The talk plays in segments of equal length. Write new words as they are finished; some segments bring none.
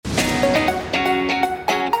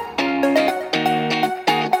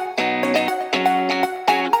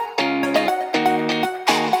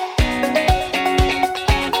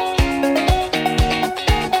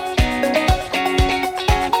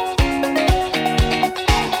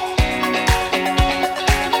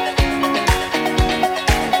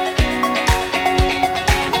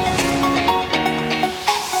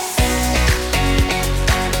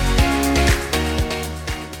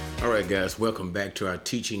welcome back to our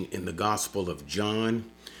teaching in the Gospel of John.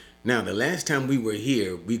 Now, the last time we were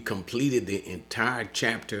here, we completed the entire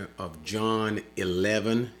chapter of John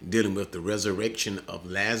 11, dealing with the resurrection of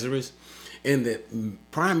Lazarus. And the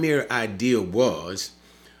primary idea was,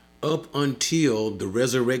 up until the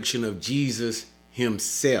resurrection of Jesus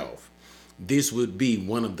himself, this would be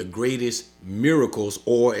one of the greatest miracles,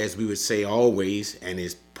 or as we would say always, and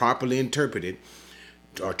is properly interpreted,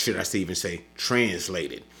 or should I even say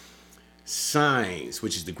translated, signs,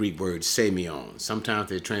 which is the Greek word semeion. Sometimes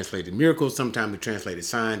they're translated miracles, sometimes they're translated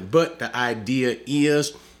sign, but the idea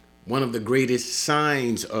is one of the greatest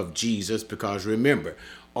signs of Jesus, because remember,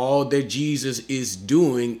 all that Jesus is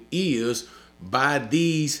doing is by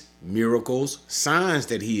these miracles, signs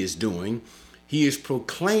that he is doing, he is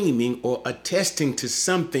proclaiming or attesting to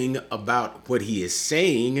something about what he is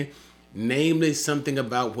saying, namely something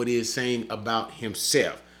about what he is saying about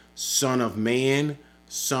himself, Son of Man,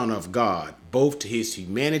 Son of God, both to his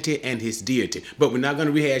humanity and his deity. But we're not going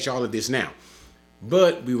to rehash all of this now.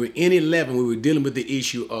 But we were in 11, we were dealing with the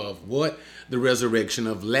issue of what? The resurrection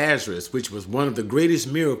of Lazarus, which was one of the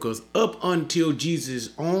greatest miracles up until Jesus'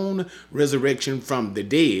 own resurrection from the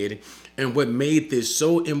dead. And what made this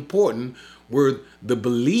so important were the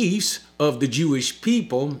beliefs of the Jewish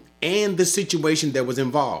people and the situation that was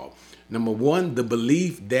involved. Number one, the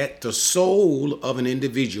belief that the soul of an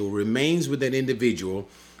individual remains with that individual,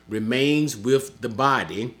 remains with the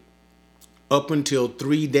body up until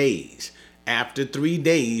 3 days. After 3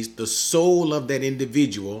 days, the soul of that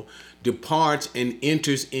individual departs and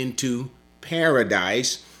enters into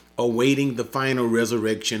paradise, awaiting the final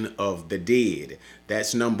resurrection of the dead.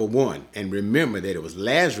 That's number one. And remember that it was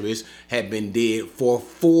Lazarus had been dead for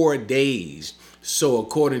 4 days. So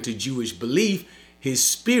according to Jewish belief, his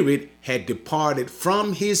spirit had departed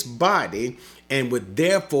from his body and would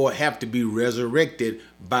therefore have to be resurrected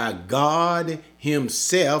by God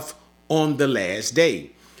himself on the last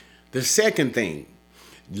day. The second thing,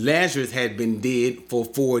 Lazarus had been dead for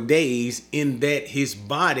 4 days in that his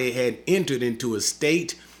body had entered into a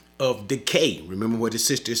state of decay. Remember what his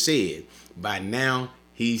sister said, by now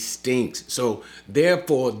he stinks. So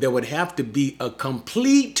therefore there would have to be a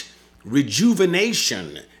complete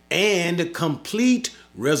rejuvenation and complete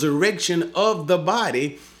resurrection of the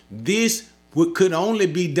body. This could only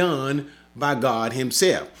be done by God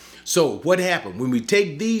himself. So what happened when we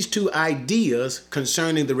take these two ideas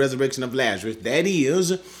concerning the resurrection of Lazarus, that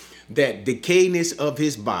is that decayness of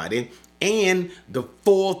his body, and the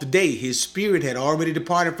 4th day his spirit had already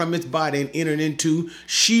departed from his body and entered into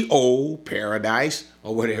Sheol, paradise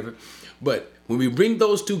or whatever. But when we bring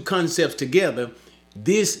those two concepts together,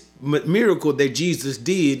 this miracle that Jesus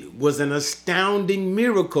did was an astounding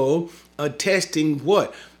miracle, attesting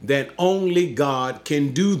what? That only God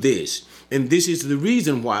can do this. And this is the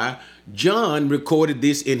reason why John recorded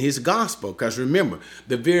this in his gospel. Because remember,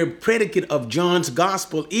 the very predicate of John's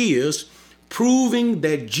gospel is proving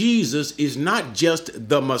that Jesus is not just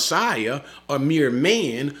the Messiah, a mere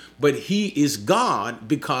man, but he is God,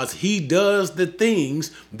 because he does the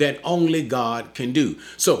things that only God can do.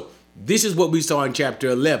 So this is what we saw in chapter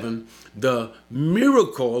 11, the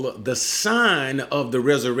miracle, the sign of the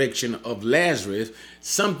resurrection of Lazarus,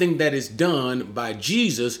 something that is done by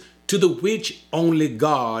Jesus, to the which only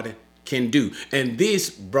God can do. And this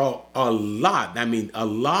brought a lot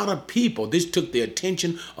of people. This took the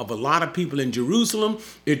attention of a lot of people in Jerusalem.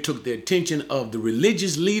 It took the attention of the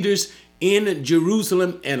religious leaders in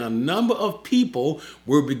Jerusalem, and a number of people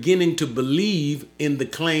were beginning to believe in the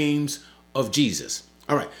claims of Jesus.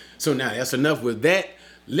 All right, so now that's enough with that.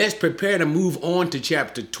 Let's prepare to move on to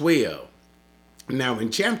chapter 12. Now,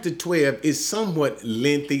 in chapter 12 is somewhat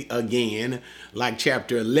lengthy again, like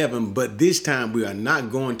chapter 11, but this time we are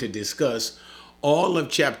not going to discuss all of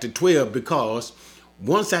chapter 12, because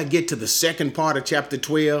once I get to the second part of chapter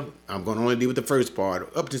 12, I'm going to only deal with the first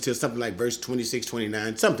part, up until something like verse 26,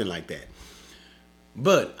 29, something like that.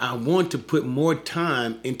 But I want to put more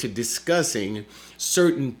time into discussing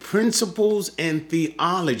certain principles and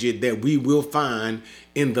theology that we will find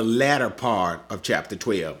in the latter part of chapter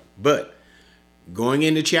 12. But going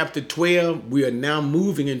into chapter 12, we are now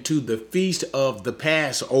moving into the feast of the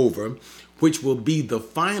Passover, which will be the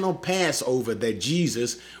final Passover that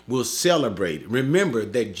Jesus will celebrate. Remember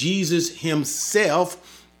that Jesus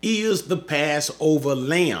himself is the Passover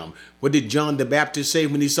lamb. What did John the Baptist say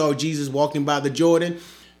when he saw Jesus walking by the Jordan?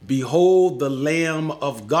 Behold the Lamb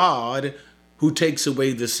of God who takes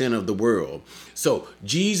away the sin of the world. So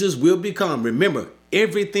Jesus will become, remember,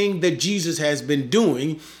 everything that Jesus has been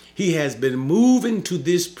doing, he has been moving to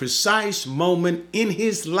this precise moment in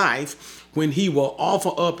his life when he will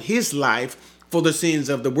offer up his life for the sins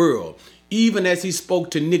of the world. even as he spoke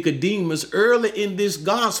to Nicodemus early in this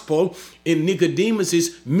gospel, in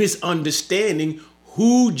Nicodemus's misunderstanding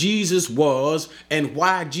who Jesus was and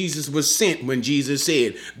why Jesus was sent, when Jesus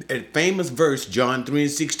said, a famous verse, John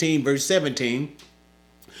 3:16, verse 17,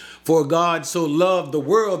 for God so loved the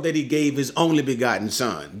world that he gave his only begotten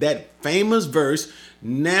son. That famous verse.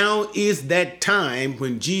 Now is that time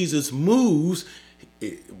when Jesus moves,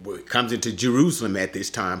 comes into Jerusalem at this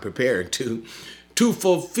time, preparing to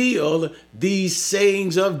fulfill these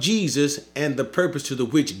sayings of Jesus and the purpose to the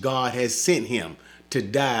which God has sent him, to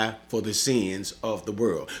die for the sins of the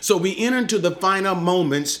world. So we enter into the final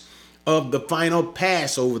moments of the final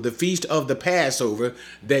Passover, the feast of the Passover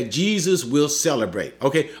that Jesus will celebrate.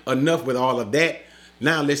 Okay, enough with all of that.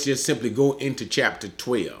 Now let's just simply go into chapter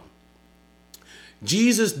 12.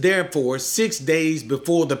 Jesus, therefore, 6 days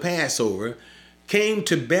before the Passover, came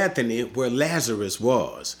to Bethany where Lazarus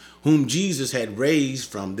was, whom Jesus had raised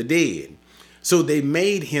from the dead. So they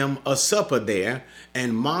made him a supper there,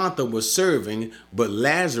 and Martha was serving, but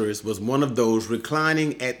Lazarus was one of those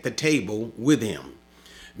reclining at the table with him.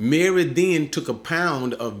 Mary then took a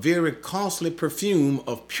pound of very costly perfume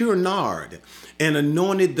of pure nard, and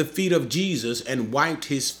anointed the feet of Jesus, and wiped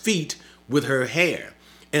his feet with her hair.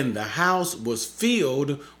 And the house was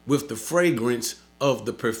filled with the fragrance of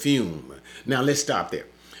the perfume. Now let's stop there.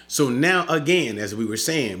 So now again, as we were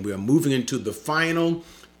saying, we are moving into the final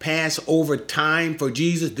Passover time for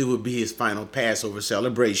Jesus. This will be his final Passover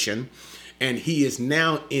celebration. And he is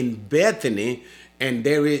now in Bethany, and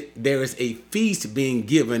there is a feast being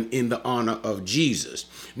given in the honor of Jesus.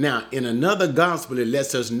 Now, in another gospel, it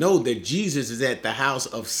lets us know that Jesus is at the house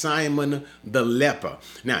of Simon the leper.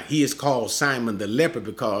 Now, he is called Simon the leper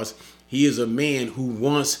because he is a man who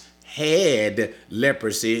once had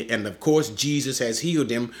leprosy, and of course Jesus has healed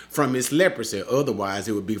him from his leprosy. Otherwise,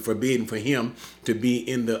 it would be forbidden for him to be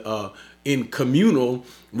in communal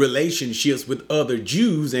relationships with other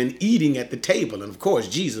Jews and eating at the table. And of course,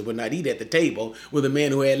 Jesus would not eat at the table with a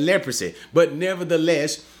man who had leprosy. But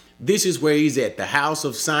nevertheless, this is where he's at, the house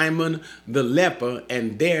of Simon the leper,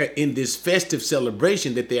 and there in this festive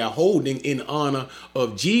celebration that they are holding in honor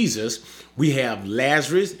of Jesus, we have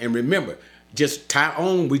Lazarus. And remember, just tie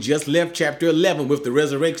on, we just left chapter 11 with the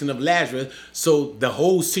resurrection of Lazarus. So the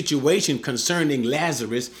whole situation concerning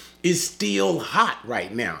Lazarus is still hot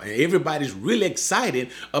right now. And everybody's really excited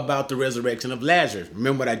about the resurrection of Lazarus.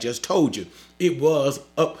 Remember what I just told you. It was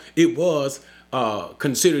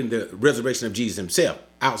considering the resurrection of Jesus himself.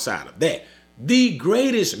 Outside of that, the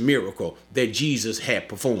greatest miracle that Jesus had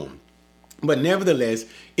performed. But nevertheless,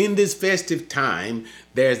 in this festive time,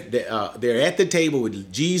 they're at the table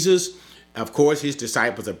with Jesus. Of course, his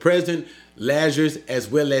disciples are present. Lazarus, as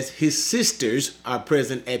well as his sisters, are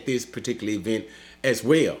present at this particular event as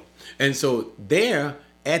well. And so there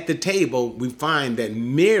at the table, we find that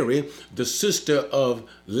Mary, the sister of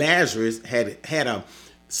Lazarus, had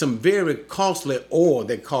some very costly oil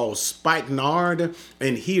they call spikenard,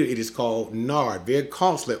 and here it is called nard, very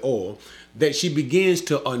costly oil that she begins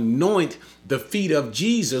to anoint the feet of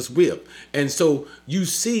Jesus with. And so you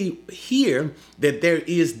see here that there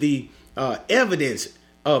is the evidence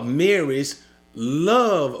of Mary's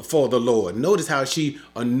love for the Lord. Notice how she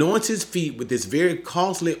anoints his feet with this very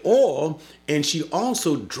costly oil, and she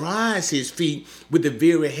also dries his feet with the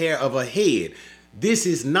very hair of her head. This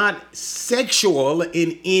is not sexual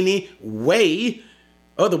in any way.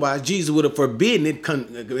 Otherwise, Jesus would have forbidden it.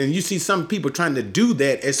 And you see some people trying to do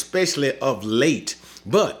that, especially of late.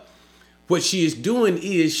 But what she is doing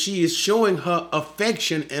is she is showing her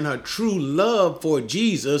affection and her true love for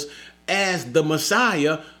Jesus as the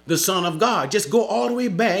Messiah, the Son of God. Just go all the way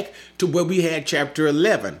back to where we had chapter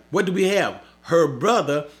 11. What do we have? Her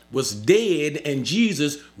brother was dead and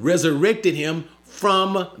Jesus resurrected him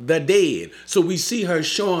from the dead. So we see her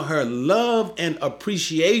showing her love and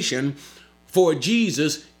appreciation for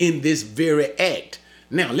Jesus in this very act.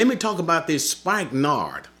 Now, let me talk about this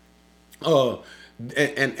spikenard. And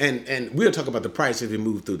we'll talk about the price as we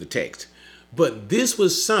move through the text. But this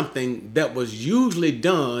was something that was usually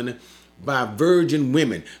done by virgin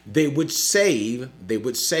women. They would save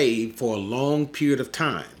for a long period of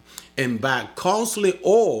time and buy costly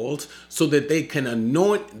oils so that they can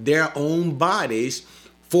anoint their own bodies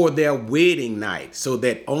for their wedding night, so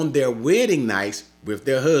that on their wedding nights with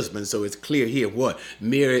their husbands. So it's clear here what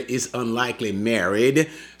Mary is unlikely married.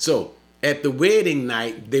 So at the wedding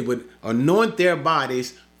night, they would anoint their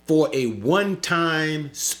bodies for a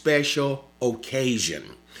one-time special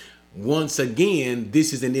occasion. Once again,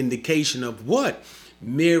 this is an indication of what?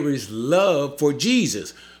 Mary's love for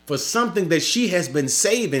Jesus, for something that she has been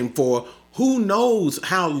saving for Who knows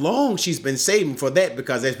how long she's been saving for that?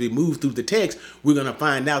 Because as we move through the text, we're going to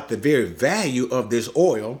find out the very value of this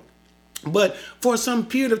oil. But for some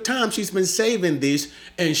period of time, she's been saving this,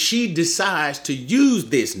 and she decides to use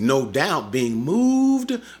this, no doubt being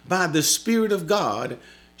moved by the Spirit of God.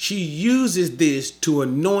 She uses this to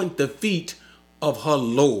anoint the feet of her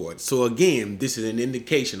Lord. So again, this is an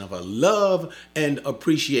indication of her love and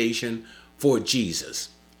appreciation for Jesus.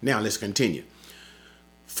 Now let's continue.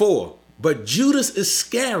 4. But Judas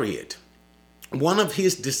Iscariot, one of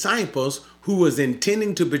his disciples who was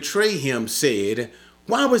intending to betray him, said,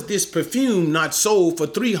 "Why was this perfume not sold for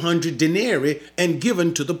 300 denarii and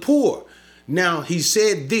given to the poor?" Now he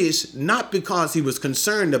said this not because he was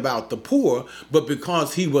concerned about the poor, but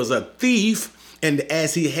because he was a thief, and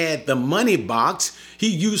as he had the money box, he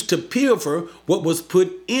used to pilfer what was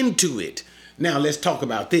put into it. Now let's talk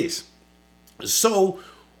about this. So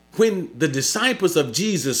when the disciples of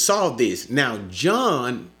Jesus saw this, now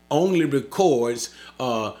John only records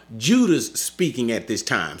Judas speaking at this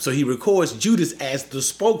time. So he records Judas as the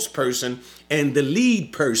spokesperson and the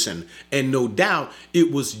lead person. And no doubt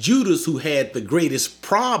it was Judas who had the greatest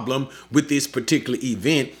problem with this particular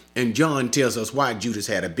event. And John tells us why Judas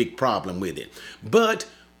had a big problem with it. But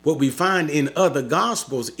what we find in other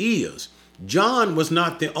gospels is John was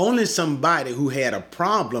not the only somebody who had a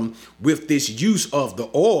problem with this use of the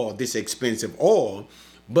oil, this expensive oil,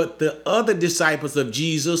 but the other disciples of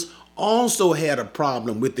Jesus also had a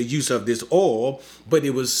problem with the use of this oil, but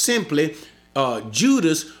it was simply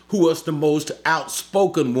Judas who was the most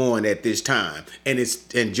outspoken one at this time.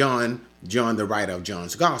 And John, the writer of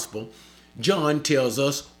John's gospel, John tells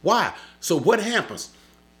us why. So what happens?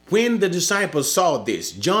 When the disciples saw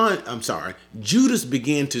this, Judas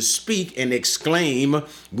began to speak and exclaim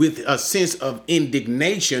with a sense of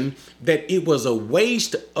indignation that it was a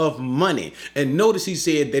waste of money. And notice he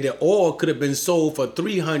said that the oil could have been sold for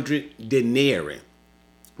 300 denarii.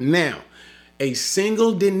 Now, a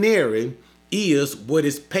single denarii is what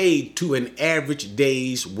is paid to an average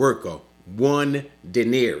day's worker, 1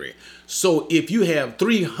 denarii. So if you have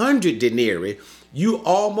 300 denarii, you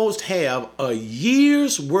almost have a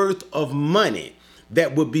year's worth of money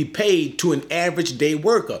that would be paid to an average day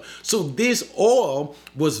worker. So this oil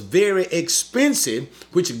was very expensive,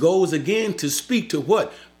 which goes again to speak to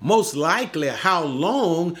what? Most likely how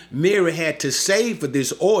long Mary had to save for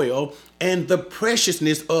this oil and the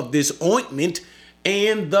preciousness of this ointment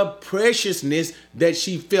and the preciousness that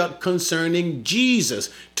she felt concerning Jesus.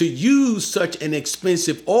 To use such an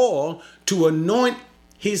expensive oil to anoint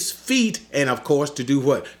his feet, and of course to do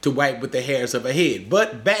what? To wipe with the hairs of her head.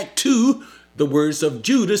 But back to the words of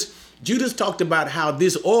Judas. Judas talked about how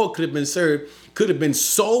this oil could have been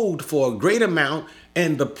sold for a great amount,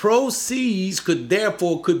 and the proceeds could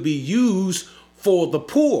be used for the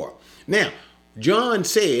poor. Now, John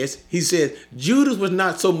says, Judas was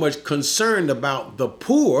not so much concerned about the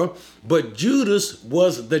poor, but Judas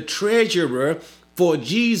was the treasurer for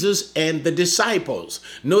Jesus and the disciples.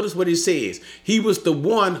 Notice what he says. He was the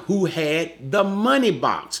one who had the money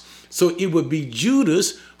box. So it would be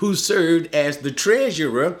Judas who served as the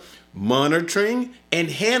treasurer, monitoring and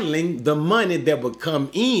handling the money that would come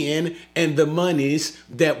in and the monies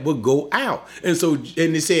that would go out. And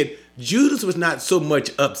he said Judas was not so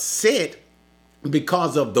much upset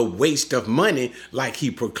because of the waste of money like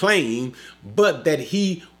he proclaimed, but that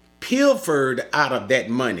he pilfered out of that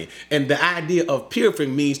money. And the idea of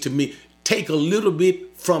pilfering means to me, take a little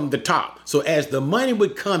bit from the top. So as the money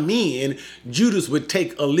would come in, Judas would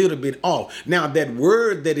take a little bit off. Now that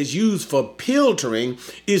word that is used for pilfering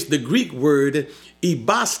is the Greek word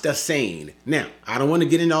ibastasein. Now, I don't want to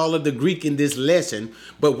get into all of the Greek in this lesson,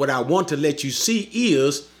 but what I want to let you see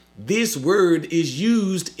is this word is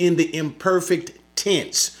used in the imperfect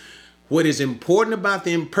tense. What is important about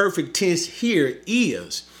the imperfect tense here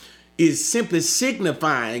is simply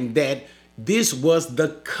signifying that this was the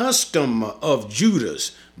custom of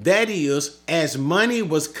Judas. That is, as money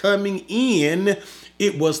was coming in,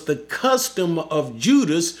 it was the custom of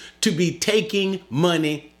Judas to be taking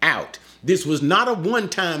money out. This was not a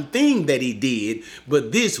one-time thing that he did,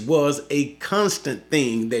 but this was a constant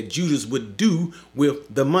thing that Judas would do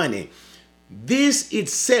with the money. This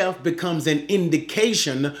itself becomes an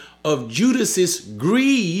indication of Judas's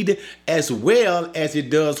greed, as well as it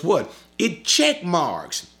does what? It check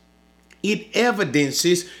marks. It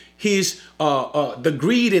evidences his the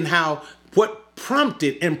greed and how what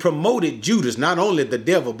prompted and promoted Judas, not only the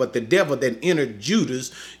devil, but the devil that entered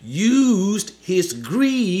Judas, used his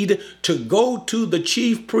greed to go to the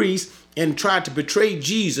chief priest and tried to betray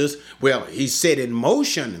Jesus. Well, he set in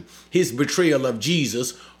motion his betrayal of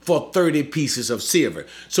Jesus for 30 pieces of silver.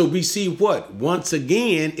 So we see what once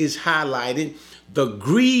again is highlighted: the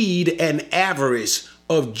greed and avarice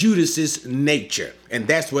of Judas's nature. And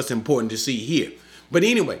that's what's important to see here. But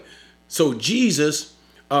anyway, so Jesus,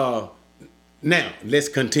 now let's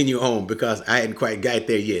continue on because I hadn't quite got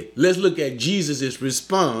there yet. Let's look at Jesus's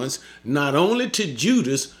response, not only to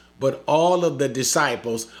Judas, but all of the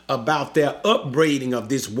disciples about their upbraiding of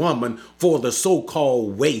this woman for the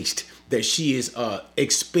so-called waste that she is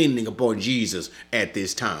expending upon Jesus at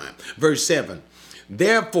this time. Verse 7,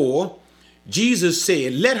 therefore, Jesus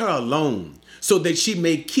said, let her alone, so that she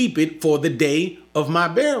may keep it for the day of my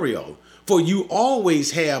burial. For you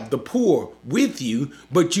always have the poor with you,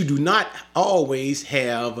 but you do not always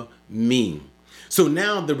have me. So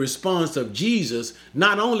now the response of Jesus,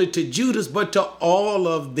 not only to Judas, but to all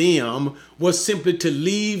of them, was simply to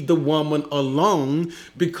leave the woman alone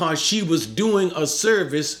because she was doing a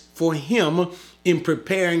service for him in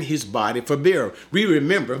preparing his body for burial. We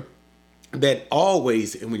remember that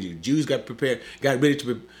always, and when the Jews got ready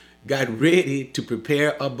to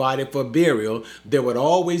prepare a body for burial, there would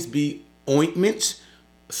always be ointments,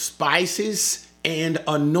 spices, and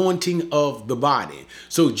anointing of the body.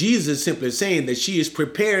 So Jesus is simply saying that she is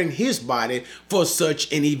preparing his body for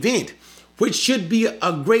such an event, which should be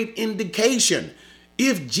a great indication.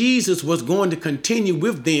 If Jesus was going to continue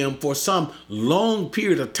with them for some long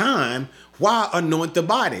period of time, why anoint the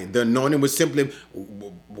body? The anointing would simply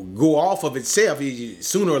go off of itself.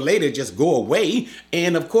 Sooner or later, just go away.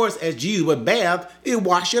 And of course, as Jesus would bath, it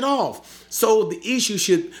wash it off. So the issue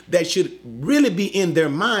should really be in their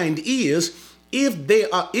mind is,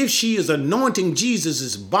 if she is anointing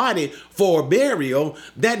Jesus's body for burial,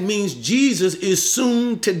 that means Jesus is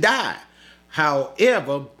soon to die.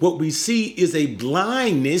 However, what we see is a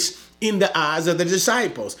blindness in the eyes of the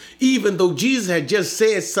disciples. Even though Jesus had just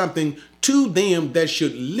said something to them that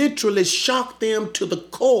should literally shock them to the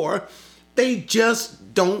core, they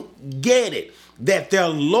just don't get it. That their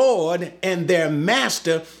Lord and their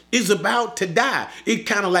master is about to die. It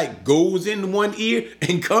kind of like goes in one ear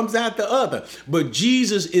and comes out the other. But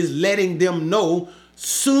Jesus is letting them know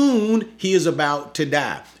soon he is about to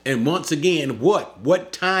die. And once again,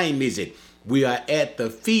 what time is it? We are at the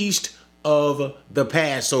feast of the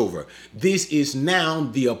Passover. This is now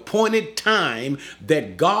the appointed time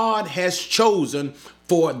that God has chosen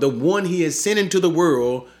for the one he has sent into the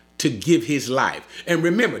world to give his life. And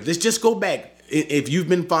remember, let's just go back. If you've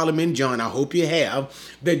been following John, I hope you have,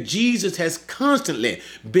 that Jesus has constantly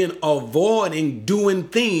been avoiding doing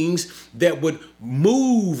things that would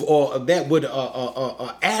move or that would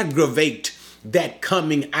aggravate that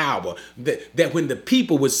coming hour. That when the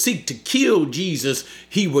people would seek to kill Jesus,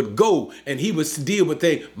 he would go and he would deal with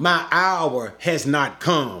my hour has not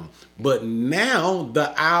come. But now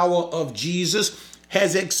the hour of Jesus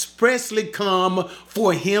has expressly come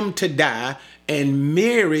for him to die. And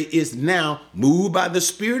Mary is now moved by the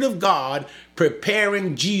Spirit of God,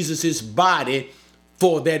 preparing Jesus's body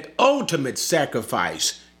for that ultimate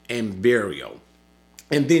sacrifice and burial.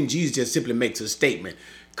 And then Jesus just simply makes a statement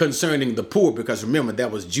concerning the poor, because remember,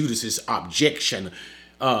 that was Judas's objection.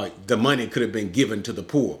 The money could have been given to the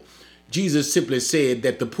poor. Jesus simply said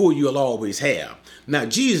that the poor you'll always have. Now,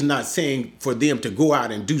 Jesus is not saying for them to go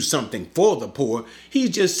out and do something for the poor.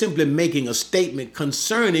 He's just simply making a statement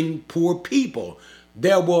concerning poor people.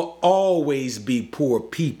 There will always be poor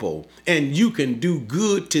people, and you can do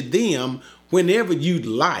good to them whenever you'd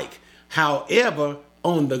like. However,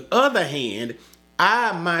 on the other hand,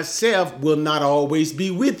 I myself will not always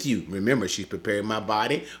be with you. Remember, she's preparing my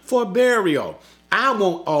body for burial. I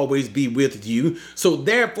won't always be with you. So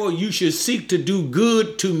therefore, you should seek to do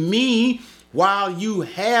good to me while you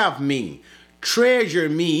have me. Treasure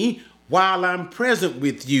me while I'm present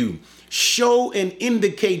with you. Show and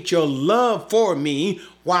indicate your love for me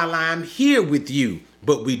while I'm here with you.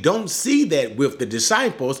 But we don't see that with the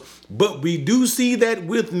disciples, but we do see that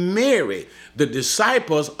with Mary. The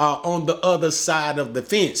disciples are on the other side of the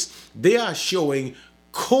fence. They are showing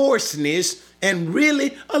coarseness and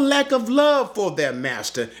really a lack of love for their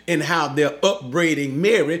master and how they're upbraiding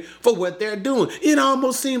Mary for what they're doing. It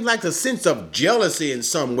almost seems like a sense of jealousy in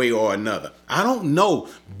some way or another. I don't know,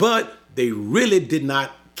 but they really did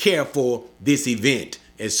not care for this event,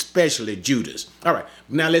 especially Judas. All right,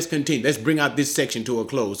 now let's continue. Let's bring out this section to a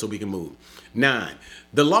close so we can move. 9.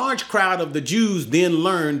 The large crowd of the Jews then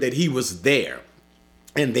learned that he was there,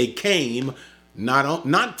 and they came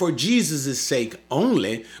not for Jesus' sake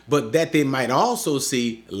only, but that they might also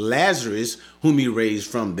see Lazarus, whom he raised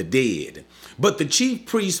from the dead. But the chief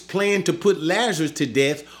priests planned to put Lazarus to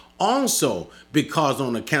death also because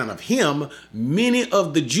on account of him, many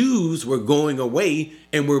of the Jews were going away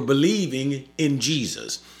and were believing in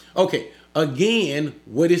Jesus. Okay, again,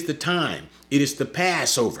 what is the time? It is the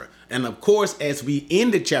Passover. And of course, as we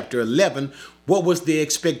ended chapter 11, what was the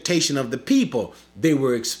expectation of the people? They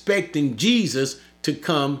were expecting Jesus to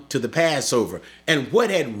come to the Passover. And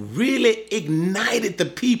what had really ignited the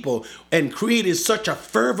people and created such a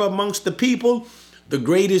fervor amongst the people? The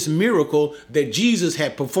greatest miracle that Jesus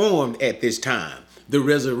had performed at this time, the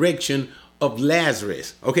resurrection of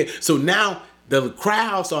Lazarus. Okay, so now the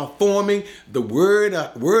crowds are forming. The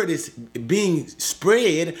word is being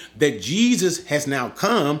spread that Jesus has now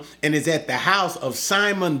come and is at the house of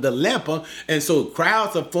Simon the leper. And so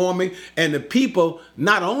crowds are forming, and the people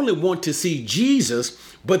not only want to see Jesus,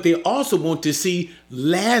 but they also want to see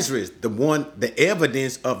Lazarus, the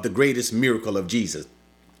evidence of the greatest miracle of Jesus.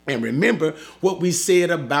 And remember what we said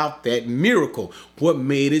about that miracle, what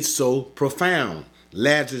made it so profound.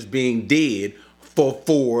 Lazarus being dead for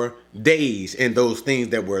 4 days and those things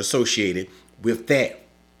that were associated with that.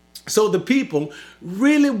 So the people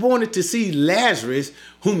really wanted to see Lazarus,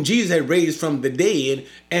 whom Jesus had raised from the dead,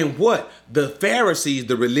 and what? The Pharisees,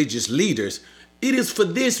 the religious leaders. It is for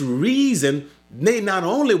this reason they not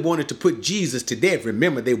only wanted to put Jesus to death,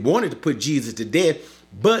 remember, they wanted to put Jesus to death,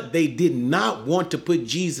 but they did not want to put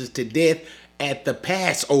Jesus to death at the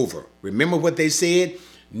Passover. Remember what they said?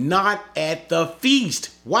 Not at the feast.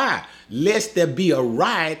 Why? Lest there be a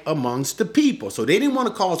riot amongst the people. So they didn't want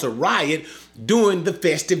to cause a riot during the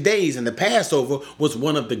festive days. And the Passover was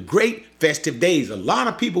one of the great festive days. A lot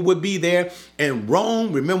of people would be there. And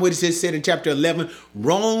Rome, remember what it said in chapter 11,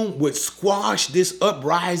 Rome would squash this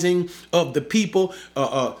uprising of the people.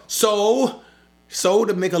 So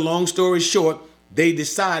to make a long story short, they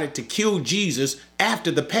decided to kill Jesus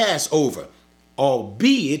after the Passover,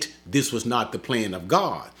 albeit this was not the plan of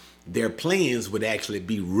God. Their plans would actually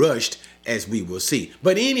be rushed, as we will see.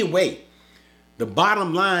 But anyway, the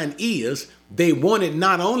bottom line is they wanted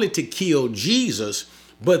not only to kill Jesus,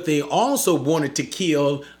 but they also wanted to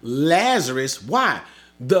kill Lazarus. Why?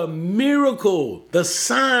 The miracle, the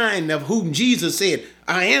sign of whom Jesus said,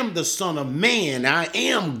 I am the Son of Man. I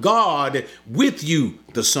am God with you,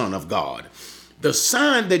 the Son of God. The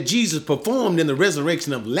sign that Jesus performed in the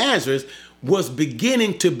resurrection of Lazarus was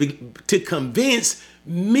beginning to convince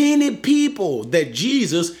many people that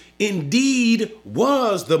Jesus indeed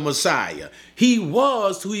was the Messiah. He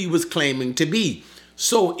was who he was claiming to be.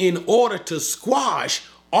 So in order to squash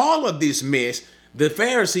all of this mess, the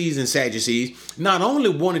Pharisees and Sadducees not only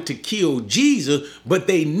wanted to kill Jesus, but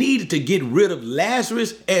they needed to get rid of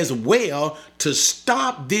Lazarus as well to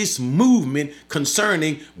stop this movement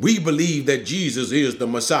concerning we believe that Jesus is the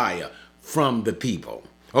Messiah from the people.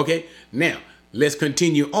 Okay, now let's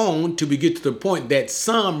continue on till we get to the point that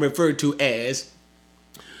some refer to as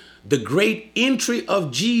the great entry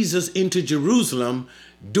of Jesus into Jerusalem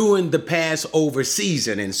during the Passover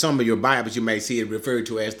season. In some of your Bibles, you may see it referred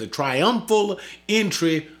to as the triumphal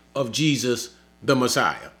entry of Jesus, the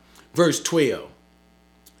Messiah. Verse 12.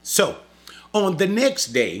 So, on the next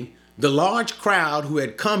day, the large crowd who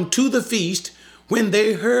had come to the feast, when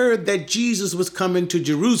they heard that Jesus was coming to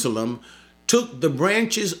Jerusalem, took the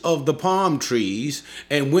branches of the palm trees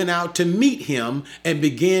and went out to meet him and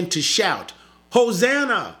began to shout,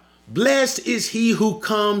 Hosanna! Blessed is he who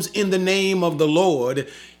comes in the name of the Lord,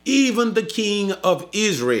 even the King of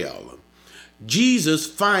Israel. Jesus,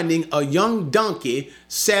 finding a young donkey,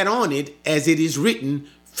 sat on it, as it is written,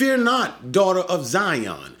 Fear not, daughter of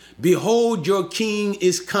Zion. Behold, your king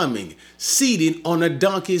is coming, seated on a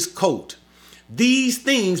donkey's coat. These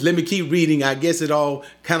things, let me keep reading, I guess it all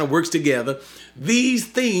kind of works together. These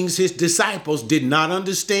things his disciples did not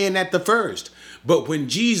understand at the first. But when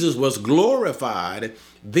Jesus was glorified,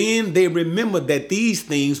 then they remembered that these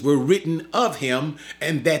things were written of him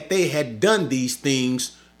and that they had done these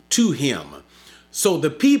things to him. So the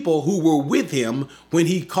people who were with him when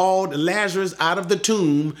he called Lazarus out of the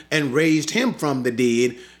tomb and raised him from the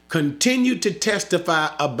dead continued to testify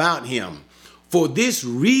about him. For this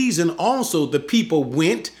reason also the people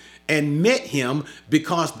went and met him,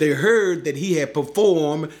 because they heard that he had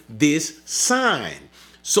performed this sign.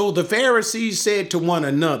 So the Pharisees said to one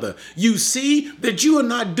another, You see that you are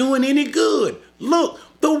not doing any good. Look,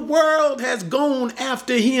 the world has gone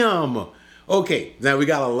after him. Okay, now we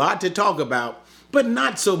got a lot to talk about, but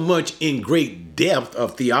not so much in great depth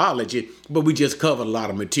of theology, but we just covered a lot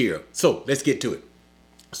of material. So let's get to it.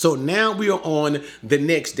 So now we are on the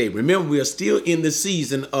next day. Remember, we are still in the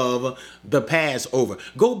season of the Passover.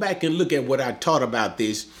 Go back and look at what I taught about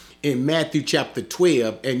this in Matthew chapter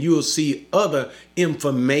 12, and you'll see other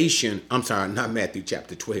information. I'm sorry, not Matthew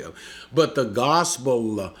chapter 12, but the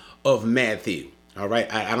Gospel of Matthew. All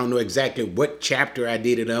right, I don't know exactly what chapter I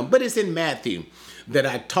did it on, but it's in Matthew that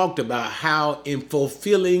I talked about how in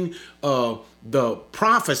fulfilling the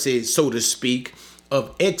prophecy, so to speak,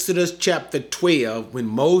 of Exodus chapter 12, when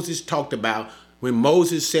Moses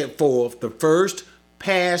set forth the first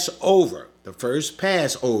Passover,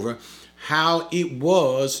 how it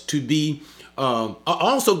was to be. I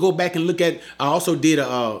also go back and look at, I also did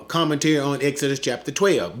a commentary on Exodus chapter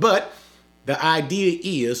 12, but the idea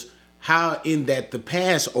is how in that the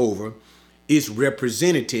Passover is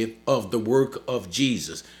representative of the work of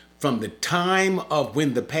Jesus. From the time of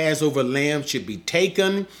when the Passover lamb should be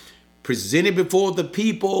taken, presented before the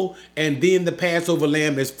people, and then the Passover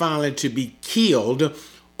lamb is finally to be killed.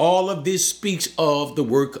 All of this speaks of the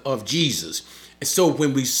work of Jesus. And so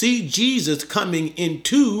when we see Jesus coming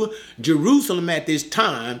into Jerusalem at this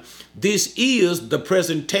time, this is the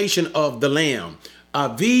presentation of the lamb.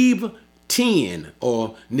 Aviv 10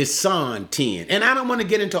 or Nisan 10. And I don't want to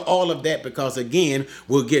get into all of that because, again,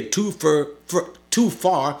 we'll get too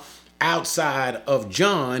far outside of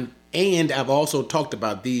John. And I've also talked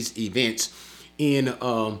about these events in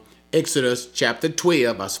Exodus chapter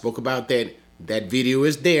 12. I spoke about that. That video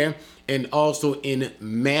is there. And also in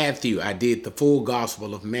Matthew. I did the full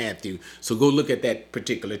Gospel of Matthew. So go look at that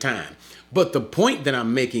particular time. But the point that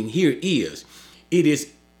I'm making here is it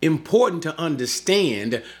is important to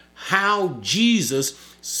understand how Jesus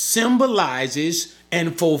symbolizes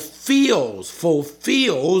and fulfills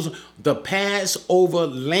the Passover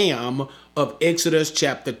lamb of Exodus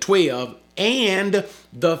chapter 12 and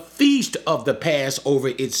the feast of the Passover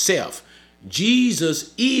itself.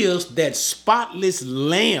 Jesus is that spotless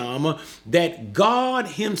lamb that God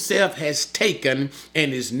himself has taken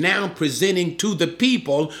and is now presenting to the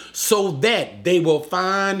people so that they will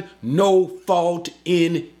find no fault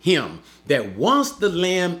in him. That once the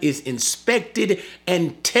lamb is inspected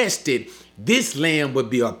and tested, this lamb will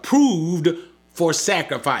be approved for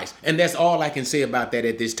sacrifice. And that's all I can say about that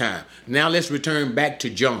at this time. Now let's return back to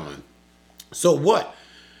John. So what?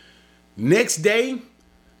 Next day,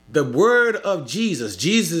 the word of Jesus.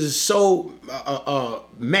 Jesus is so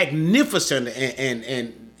magnificent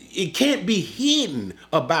and it can't be hidden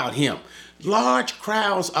about him. Large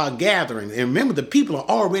crowds are gathering. And remember, the people are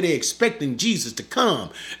already expecting Jesus to come.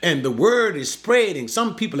 And the word is spreading.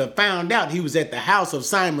 Some people have found out he was at the house of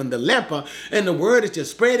Simon the leper. And the word is just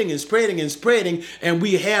spreading and spreading and spreading. And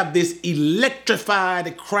we have this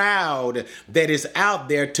electrified crowd that is out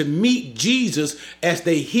there to meet Jesus as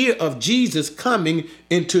they hear of Jesus coming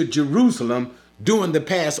into Jerusalem during the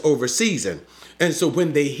Passover season. And so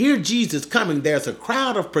when they hear Jesus coming, there's a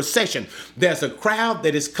crowd of procession. There's a crowd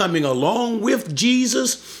that is coming along with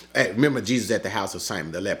Jesus. Remember, Jesus at the house of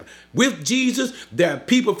Simon the leper. With Jesus, there are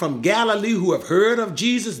people from Galilee who have heard of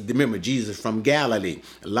Jesus. Remember, Jesus from Galilee.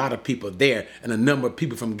 A lot of people there, and a number of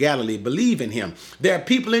people from Galilee believe in him. There are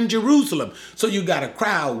people in Jerusalem. So you got a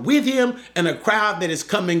crowd with him and a crowd that is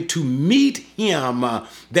coming to meet him,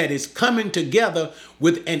 that is coming together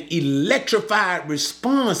with an electrified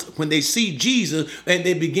response when they see Jesus, and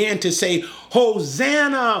they began to say,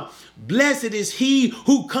 Hosanna! Blessed is he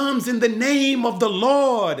who comes in the name of the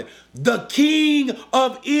Lord, the King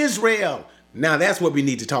of Israel. Now that's what we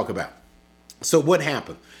need to talk about. So what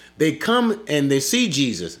happened? They come and they see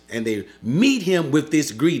Jesus and they meet him with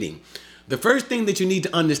this greeting. The first thing that you need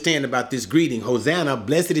to understand about this greeting, Hosanna,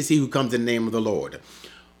 blessed is he who comes in the name of the Lord.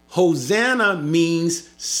 Hosanna means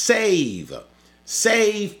save.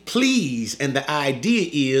 Save, please. And the idea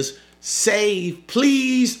is save,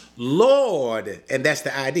 please, Lord. And that's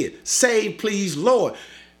the idea. Save, please, Lord.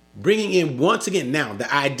 Bringing in once again now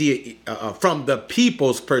the idea from the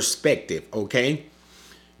people's perspective, okay?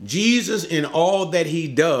 Jesus, in all that he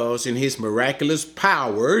does in his miraculous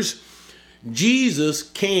powers, Jesus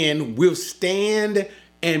can withstand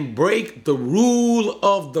and break the rule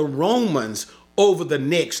of the Romans over the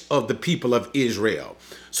necks of the people of Israel.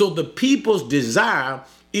 So the people's desire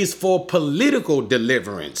is for political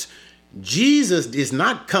deliverance. Jesus is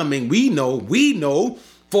not coming, we know,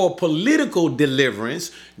 for political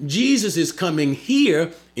deliverance. Jesus is coming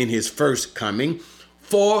here in his first coming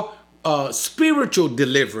for spiritual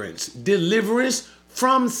deliverance. Deliverance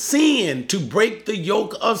from sin, to break the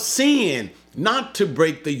yoke of sin, not to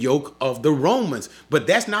break the yoke of the Romans. But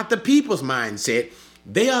that's not the people's mindset.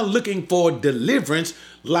 They are looking for deliverance,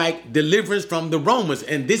 like deliverance from the Romans.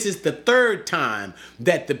 And this is the third time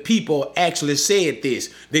that the people actually said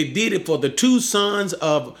this. They did it for the two sons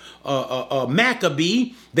of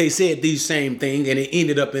Maccabee. They said these same things, and it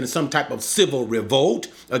ended up in some type of civil revolt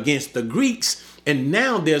against the Greeks. And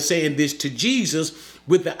now they're saying this to Jesus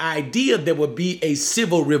with the idea there would be a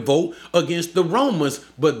civil revolt against the Romans.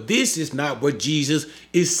 But this is not what Jesus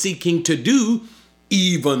is seeking to do,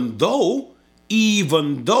 even though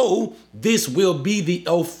this will be the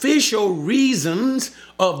official reasons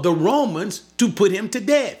of the Romans to put him to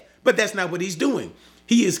death. But that's not what he's doing.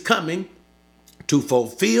 He is coming to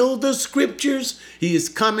fulfill the scriptures. He is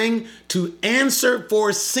coming to answer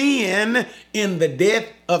for sin in the death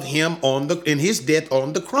of him in his death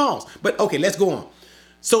on the cross. But okay, let's go on.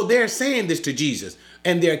 So they're saying this to Jesus,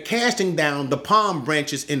 and they're casting down the palm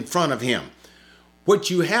branches in front of him. What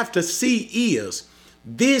you have to see is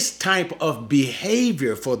this type of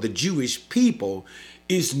behavior for the Jewish people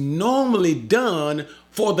is normally done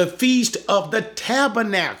for the Feast of the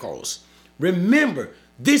Tabernacles. Remember,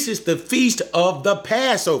 this is the feast of the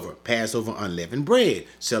Passover. Passover, unleavened bread,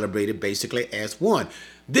 celebrated basically as one.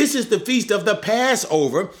 This is the feast of the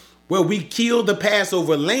Passover, where we kill the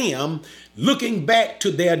Passover lamb, looking back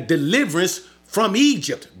to their deliverance from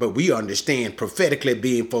Egypt. But we understand prophetically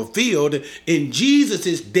being fulfilled in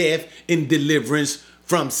Jesus' death in deliverance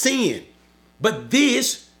from sin. But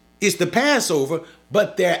this is the Passover,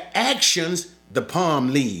 but their actions, the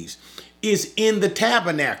palm leaves, is in the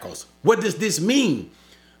tabernacles. What does this mean?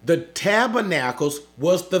 The tabernacles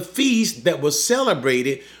was the feast that was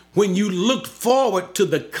celebrated when you looked forward to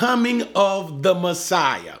the coming of the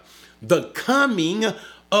Messiah. The coming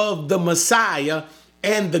of the Messiah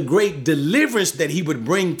and the great deliverance that he would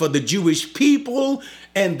bring for the Jewish people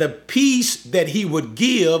and the peace that he would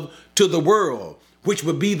give to the world, which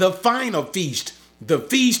would be the final feast, the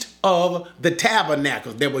Feast of the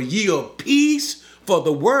Tabernacles. That will yield peace for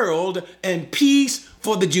the world and peace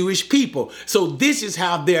for the Jewish people. So this is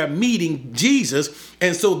how they're meeting Jesus.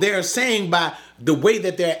 And so they're saying by the way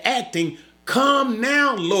that they're acting, come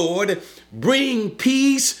now, Lord, bring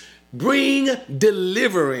peace, bring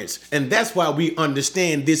deliverance. And that's why we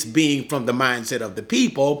understand this being from the mindset of the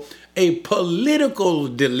people, a political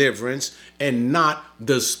deliverance and not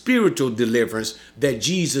the spiritual deliverance that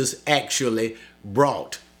Jesus actually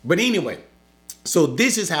brought. But anyway, so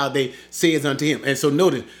this is how they says unto him. And so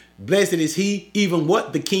notice, blessed is he, even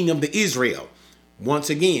what? The King of the Israel. Once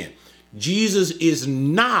again, Jesus is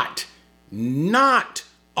not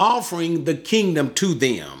offering the kingdom to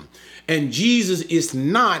them. And Jesus is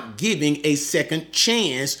not giving a second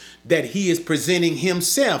chance that he is presenting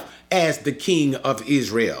himself as the King of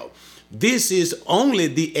Israel. This is only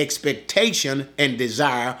the expectation and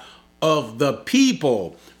desire of the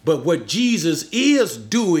people. But what Jesus is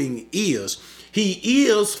doing is he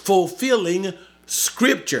is fulfilling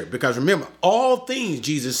scripture. Because remember, all things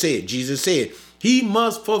Jesus said he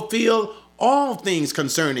must fulfill all things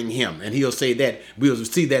concerning him. And he'll say that, we'll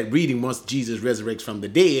see that reading once Jesus resurrects from the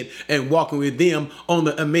dead and walking with them on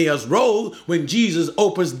the Emmaus road when Jesus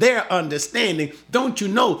opens their understanding. Don't you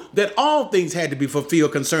know that all things had to be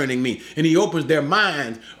fulfilled concerning me? And he opens their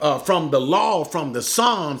minds from the law, from the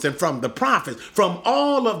Psalms, and from the prophets, from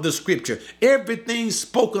all of the scripture. Everything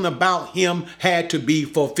spoken about him had to be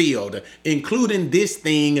fulfilled, including this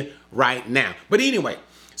thing right now. But anyway,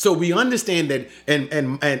 so we understand that,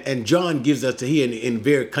 and John gives us to hear in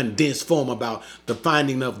very condensed form about the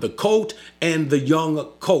finding of the colt and the young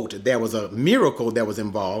colt. There was a miracle that was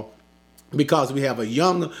involved because we have a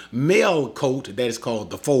young male colt that is called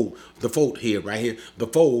the fold here, right here, the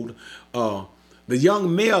fold. The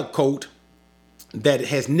young male colt that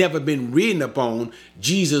has never been ridden upon,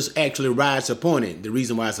 Jesus actually rides upon it. The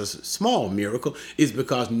reason why it's a small miracle is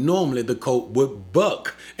because normally the colt would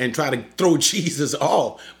buck and try to throw Jesus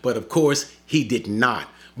off. But of course, he did not.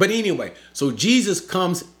 But anyway, so Jesus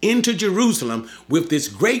comes into Jerusalem with this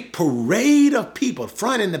great parade of people,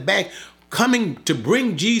 front and the back, coming to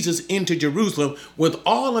bring Jesus into Jerusalem with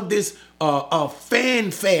all of this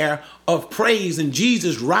fanfare of praise and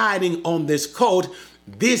Jesus riding on this colt.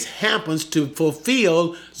 This happens to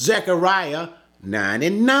fulfill Zechariah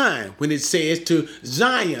 9:9 when it says to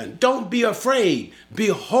Zion, don't be afraid.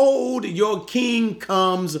 Behold, your king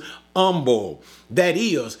comes humble. That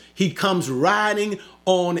is, he comes riding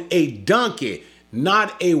on a donkey,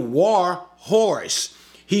 not a war horse.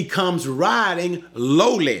 He comes riding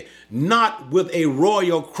lowly, not with a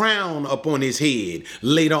royal crown upon his head.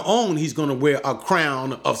 Later on, he's going to wear a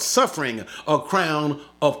crown of suffering, a crown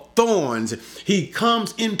of thorns. He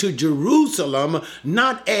comes into Jerusalem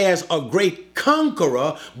not as a great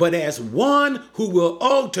conqueror, but as one who will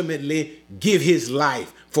ultimately give his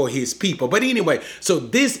life for his people. But anyway, so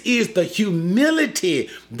this is the humility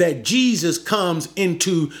that Jesus comes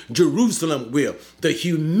into Jerusalem with. The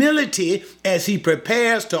humility as he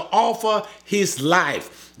prepares to offer his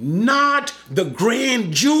life. Not the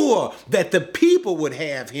grandeur that the people would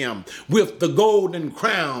have him with the golden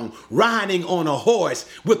crown, riding on a horse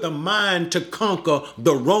with a mind to conquer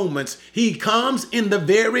the Romans. He comes in the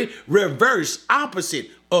very reverse, opposite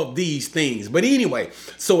of these things. But anyway,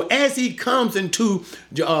 so as he comes into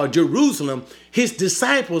Jerusalem, his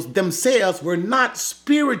disciples themselves were not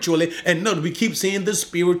spiritually, and notice we keep seeing the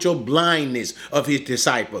spiritual blindness of his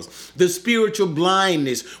disciples. The spiritual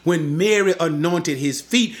blindness when Mary anointed his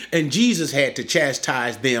feet and Jesus had to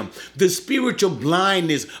chastise them. The spiritual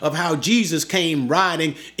blindness of how Jesus came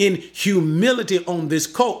riding in humility on this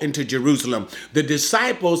colt into Jerusalem. The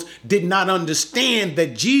disciples did not understand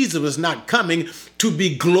that Jesus was not coming to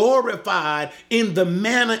be glorified in the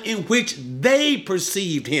manner in which they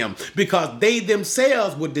perceived him, because they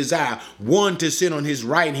themselves would desire one to sit on his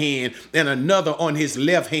right hand and another on his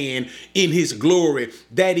left hand in his glory.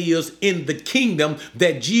 That is, in the kingdom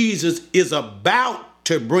that Jesus is about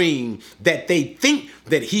to bring, that they think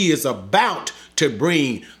that he is about to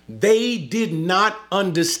bring. They did not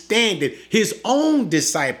understand it. His own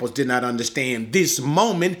disciples did not understand this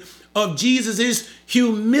moment of Jesus's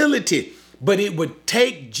humility. But it would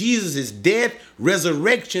take Jesus' death,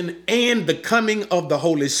 resurrection, and the coming of the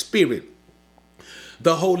Holy Spirit.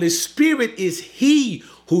 The Holy Spirit is he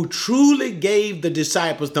who truly gave the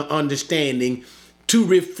disciples the understanding to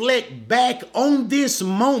reflect back on this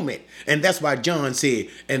moment. And that's why John said,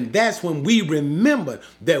 and that's when we remembered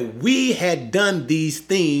that we had done these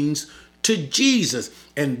things to Jesus.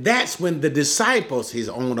 And that's when the disciples, his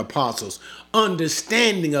own apostles,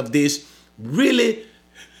 understanding of this really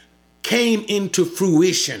came into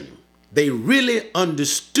fruition. They really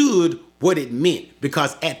understood what it meant,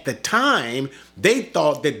 because at the time they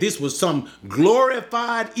thought that this was some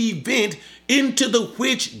glorified event into the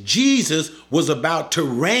which Jesus was about to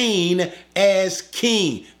reign as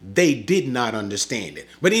king. They did not understand it.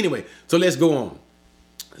 But anyway, so let's go on.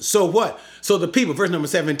 So what? So the people, verse number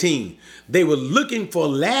 17, they were looking for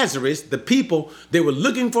Lazarus. The people, they were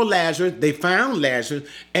looking for Lazarus. They found Lazarus,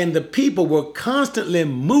 and the people were constantly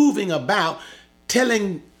moving about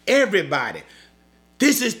telling everybody,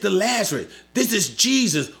 this is the Lazarus. This is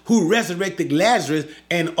Jesus who resurrected Lazarus,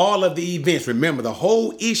 and all of the events. Remember the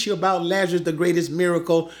whole issue about Lazarus, the greatest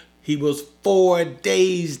miracle. He was 4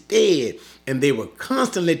 days dead. And they were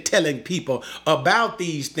constantly telling people about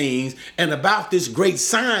these things and about this great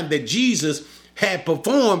sign that Jesus had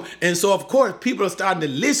performed. And so, of course, people are starting to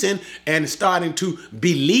listen and starting to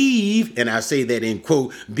believe. And I say that in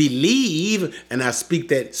quote, believe. And I speak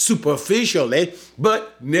that superficially,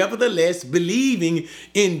 but nevertheless, believing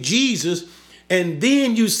in Jesus. And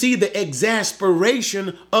then you see the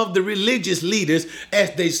exasperation of the religious leaders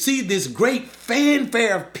as they see this great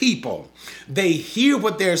fanfare of people. They hear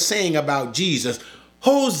what they're saying about Jesus.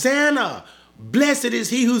 Hosanna! Blessed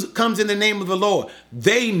is he who comes in the name of the Lord.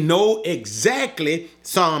 They know exactly,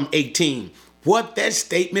 Psalm 18, what that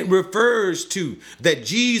statement refers to, that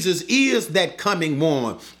Jesus is that coming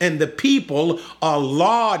one. And the people are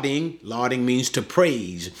lauding means to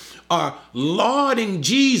praise, are lauding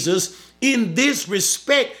Jesus in this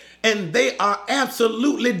respect, and they are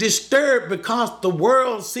absolutely disturbed because the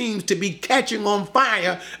world seems to be catching on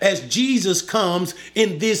fire as Jesus comes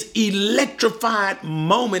in this electrified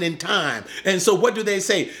moment in time. And so what do they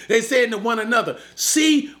say? They say to one another,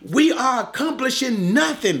 see, we are accomplishing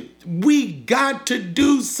nothing. We got to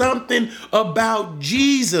do something about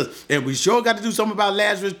Jesus. And we sure got to do something about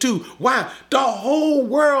Lazarus too. Why? The whole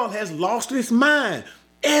world has lost its mind.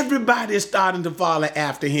 Everybody is starting to follow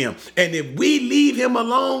after him. And if we leave him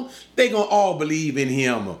alone, they're going to all believe in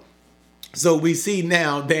him. So we see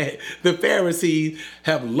now that the Pharisees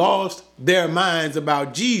have lost their minds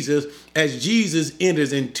about Jesus as Jesus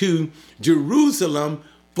enters into Jerusalem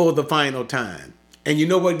for the final time. And you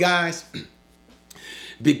know what, guys?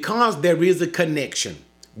 Because there is a connection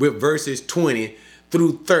with verses 20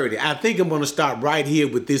 through 30. I think I'm going to stop right here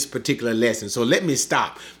with this particular lesson. So let me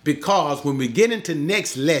stop, because when we get into the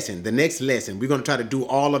next lesson, we're going to try to do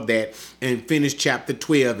all of that and finish chapter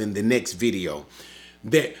 12 in the next video.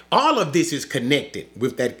 That all of this is connected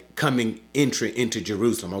with that coming entry into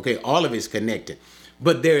Jerusalem. Okay, all of it's connected.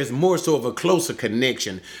 but there is more so of a closer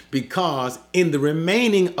connection, because in the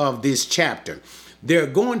remaining of this chapter, there are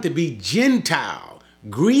going to be Gentile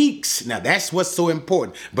Greeks. Now that's what's so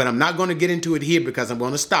important, but I'm not going to get into it here because I'm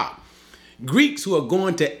going to stop. Greeks who are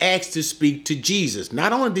going to ask to speak to Jesus.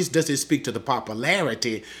 Not only does it speak to the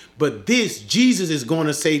popularity, but Jesus is going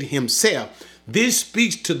to say to himself, this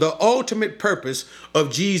speaks to the ultimate purpose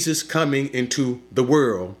of Jesus coming into the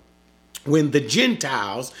world when the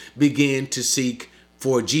Gentiles begin to seek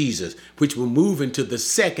for Jesus, which will move into the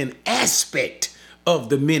second aspect of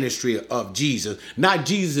the ministry of Jesus. Not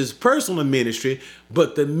Jesus' personal ministry,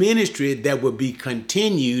 but the ministry that will be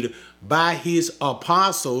continued by his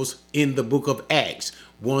apostles in the book of Acts,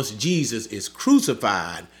 once Jesus is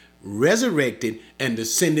crucified, resurrected, and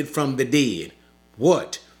descended from the dead.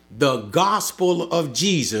 What? The gospel of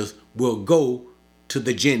Jesus will go to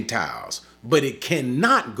the Gentiles, but it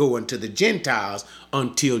cannot go into the Gentiles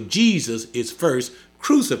until Jesus is first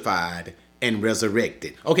crucified and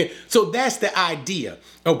resurrected. Okay, so that's the idea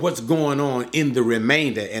of what's going on in the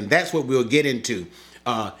remainder, and that's what we'll get into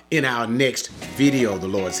in our next video, the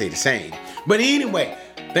Lord say the same. But anyway,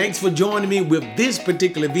 thanks for joining me with this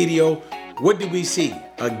particular video. What did we see?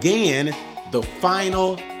 Again, the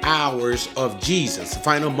final hours of Jesus, the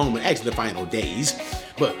final moment, actually the final days,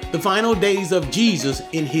 but the final days of Jesus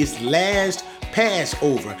in his last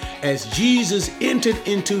Passover, as Jesus entered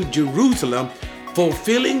into Jerusalem,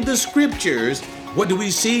 fulfilling the scriptures. What do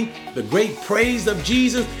we see? The great praise of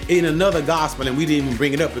Jesus in another gospel, and we didn't even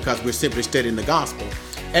bring it up because we're simply studying the gospel.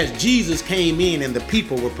 As Jesus came in and the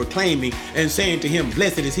people were proclaiming and saying to him,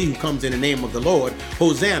 blessed is he who comes in the name of the Lord,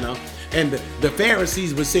 Hosanna. And the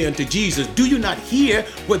Pharisees would say unto Jesus, do you not hear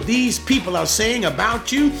what these people are saying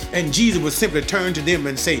about you? And Jesus would simply turn to them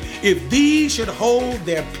and say, if these should hold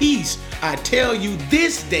their peace, I tell you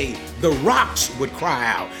this day, the rocks would cry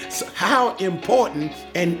out. So how important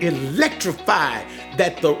and electrified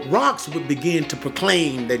that the rocks would begin to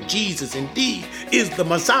proclaim that Jesus indeed is the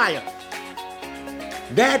Messiah.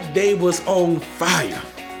 That day was on fire.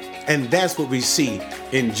 And that's what we see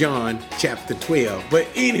in John chapter 12. But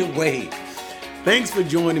anyway, thanks for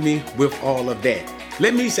joining me with all of that.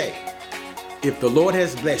 Let me say, if the Lord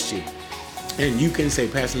has blessed you, and you can say,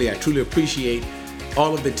 Pastor Lee, I truly appreciate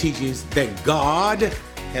all of the teachings that God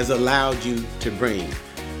has allowed you to bring.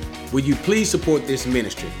 Will you please support this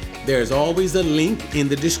ministry? There's always a link in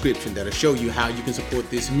the description that'll show you how you can support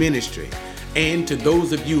this ministry. And to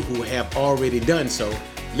those of you who have already done so,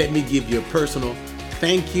 let me give you a personal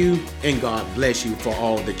thank you, and God bless you for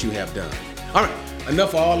all that you have done. All right, enough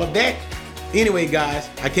of all of that. Anyway, guys,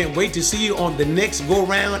 I can't wait to see you on the next go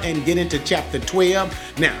round and get into chapter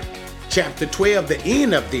 12. Now, chapter 12, the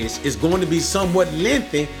end of this is going to be somewhat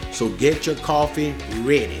lengthy, so get your coffee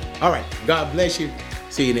ready. All right, God bless you.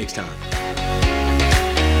 See you next time.